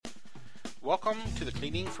Welcome to the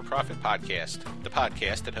Cleaning for Profit podcast, the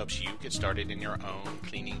podcast that helps you get started in your own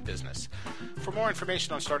cleaning business. For more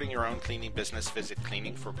information on starting your own cleaning business, visit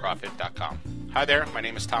cleaningforprofit.com. Hi there, my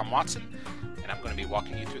name is Tom Watson, and I'm going to be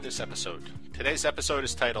walking you through this episode. Today's episode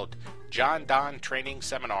is titled John Donne Training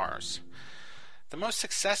Seminars. The most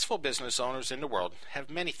successful business owners in the world have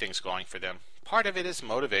many things going for them. Part of it is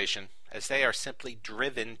motivation, as they are simply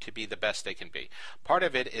driven to be the best they can be. Part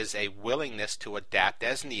of it is a willingness to adapt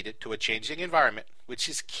as needed to a changing environment, which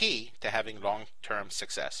is key to having long-term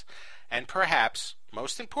success. And perhaps,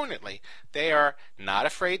 most importantly, they are not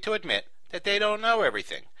afraid to admit that they don't know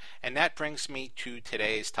everything. And that brings me to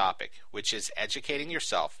today's topic, which is educating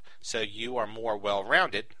yourself so you are more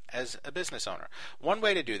well-rounded as a business owner. One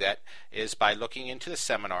way to do that is by looking into the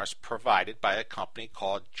seminars provided by a company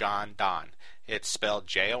called John Donne. It's spelled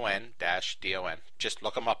Jon-Don. Just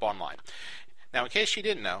look them up online. Now, in case you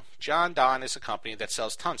didn't know, John Donne is a company that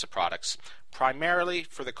sells tons of products, primarily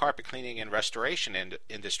for the carpet cleaning and restoration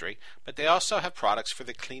industry, but they also have products for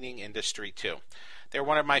the cleaning industry too. They're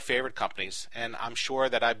one of my favorite companies, and I'm sure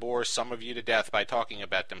that I bore some of you to death by talking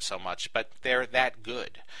about them so much, but they're that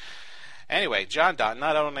good. Anyway, John Donne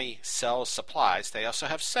not only sells supplies, they also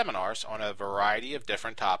have seminars on a variety of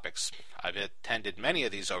different topics. I've attended many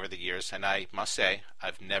of these over the years, and I must say,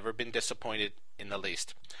 I've never been disappointed in the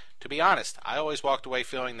least. To be honest, I always walked away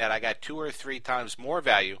feeling that I got 2 or 3 times more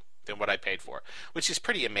value than what I paid for, which is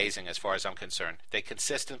pretty amazing as far as I'm concerned. They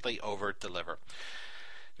consistently over-deliver.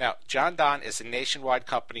 Now, John Donne is a nationwide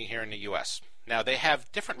company here in the U.S. Now, they have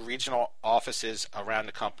different regional offices around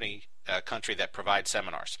the country that provide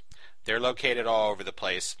seminars. They're located all over the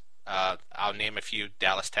place. I'll name a few: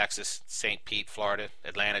 Dallas, Texas; St. Pete, Florida;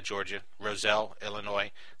 Atlanta, Georgia; Roselle, Illinois;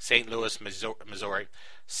 St. Louis, Missouri;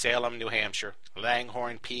 Salem, New Hampshire;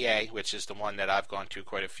 Langhorne, PA, which is the one that I've gone to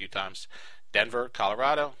quite a few times; Denver,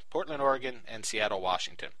 Colorado; Portland, Oregon; and Seattle,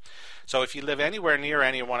 Washington. So if you live anywhere near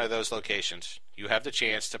any one of those locations, you have the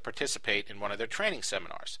chance to participate in one of their training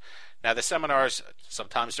seminars. Now, the seminars,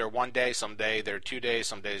 sometimes they're 1 day, some day they're 2 days,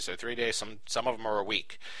 some days they're 3 days, some of them are a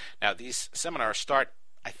week. Now, these seminars start,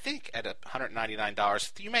 I think, at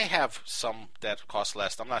 $199. You may have some that cost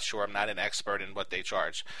less. I'm not sure. I'm not an expert in what they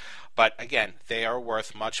charge. But again, they are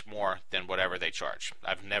worth much more than whatever they charge.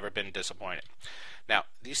 I've never been disappointed. Now,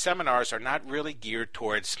 these seminars are not really geared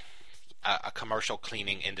towards a commercial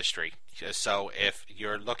cleaning industry. So if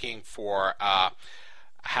you're looking for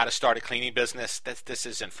how to start a cleaning business, this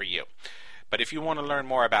isn't for you. But if you want to learn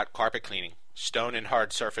more about carpet cleaning, stone and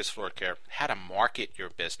hard surface floor care, how to market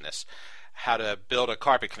your business, how to build a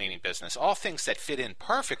carpet cleaning business, all things that fit in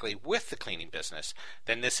perfectly with the cleaning business,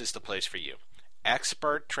 then this is the place for you.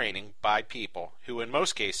 Expert training by people who in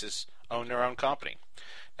most cases own their own company.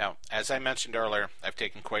 Now, as I mentioned earlier, I've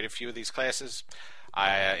taken quite a few of these classes.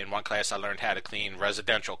 In one class I learned how to clean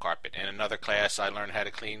residential carpet. In another class I learned how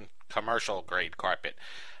to clean commercial grade carpet.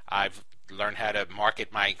 I've learned how to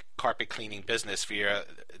market my carpet cleaning business via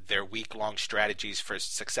their week-long strategies for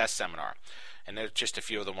success seminar. And there's just a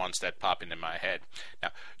few of the ones that pop into my head.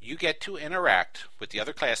 Now, you get to interact with the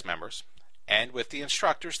other class members and with the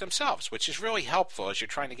instructors themselves, which is really helpful as you're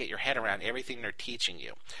trying to get your head around everything they're teaching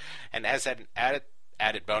you. And as an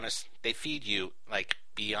added bonus, they feed you like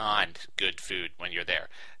beyond good food when you're there.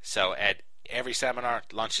 So at every seminar,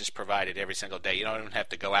 lunch is provided every single day. You don't even have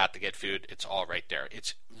to go out to get food. It's all right there.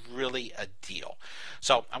 It's really a deal.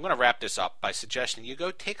 So I'm going to wrap this up by suggesting you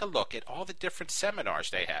go take a look at all the different seminars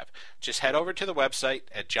they have. Just head over to the website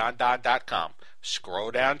at jondon.com,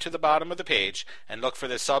 scroll down to the bottom of the page, and look for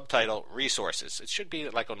the subtitle Resources. It should be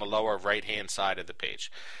like on the lower right-hand side of the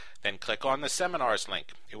page. Then click on the seminars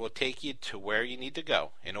link. It will take you to where you need to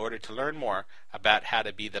go in order to learn more about how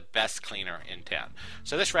to be the best cleaner in town.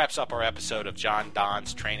 So this wraps up our episode of John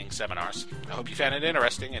Donne's Training Seminars. I hope you found it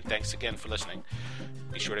interesting, and thanks again for listening.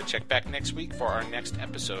 Be sure to check back next week for our next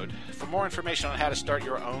episode. For more information on how to start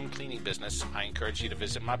your own cleaning business, I encourage you to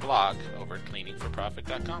visit my blog over at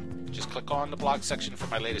cleaningforprofit.com. Just click on the blog section for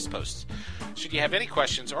my latest posts. Should you have any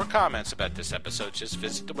questions or comments about this episode, just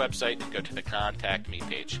visit the website and go to the Contact Me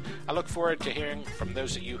page. I look forward to hearing from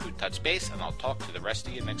those of you who touch base, and I'll talk to the rest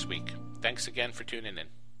of you next week. Thanks again for tuning in.